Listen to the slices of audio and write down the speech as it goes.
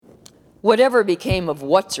Whatever became of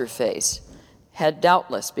What's-Her-Face had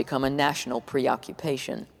doubtless become a national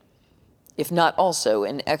preoccupation, if not also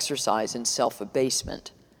an exercise in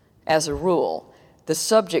self-abasement. As a rule, the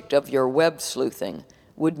subject of your web sleuthing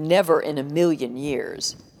would never in a million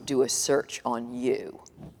years do a search on you.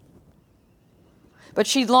 But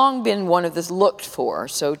she'd long been one of the looked for,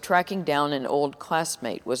 so tracking down an old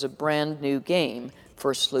classmate was a brand new game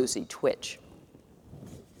for Sleuthsy Twitch.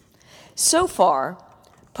 So far,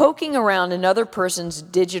 poking around another person's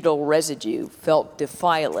digital residue felt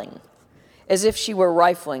defiling, as if she were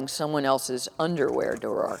rifling someone else's underwear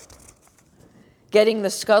drawer. Getting the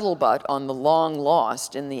scuttlebutt on the long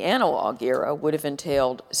lost in the analog era would have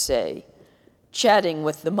entailed, say, chatting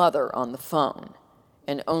with the mother on the phone,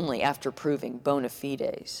 and only after proving bona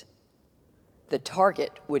fides. The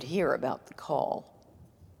target would hear about the call.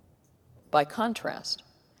 By contrast,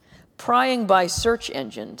 prying by search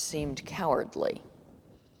engine seemed cowardly.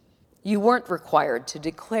 You weren't required to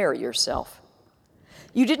declare yourself.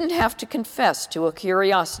 You didn't have to confess to a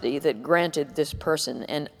curiosity that granted this person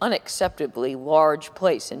an unacceptably large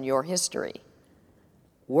place in your history.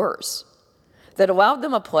 Worse, that allowed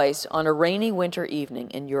them a place on a rainy winter evening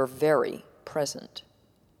in your very present.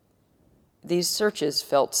 These searches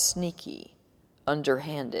felt sneaky,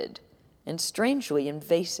 underhanded, and strangely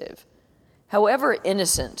invasive, however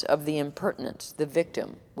innocent of the impertinence the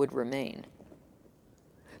victim would remain.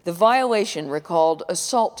 The violation recalled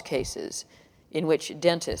assault cases in which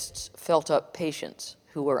dentists felt up patients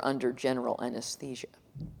who were under general anesthesia.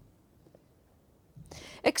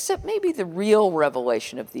 Except maybe the real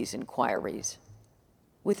revelation of these inquiries,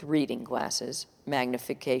 with reading glasses,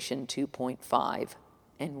 magnification 2.5,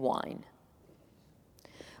 and wine,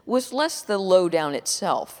 was less the lowdown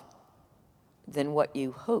itself than what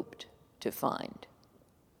you hoped to find.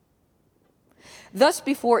 Thus,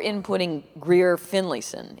 before inputting Greer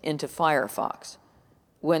Finlayson into Firefox,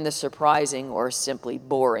 when the surprising or simply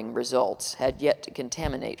boring results had yet to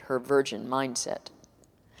contaminate her virgin mindset,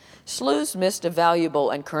 Sleuths missed a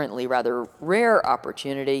valuable and currently rather rare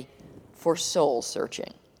opportunity for soul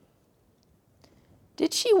searching.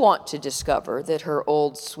 Did she want to discover that her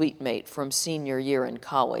old suite-mate from senior year in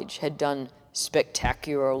college had done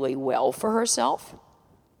spectacularly well for herself?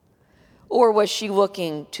 Or was she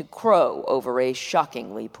looking to crow over a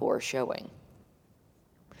shockingly poor showing?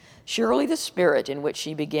 Surely the spirit in which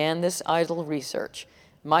she began this idle research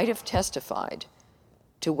might have testified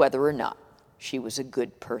to whether or not she was a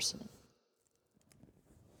good person.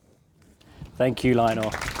 Thank you,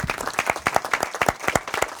 Lionel.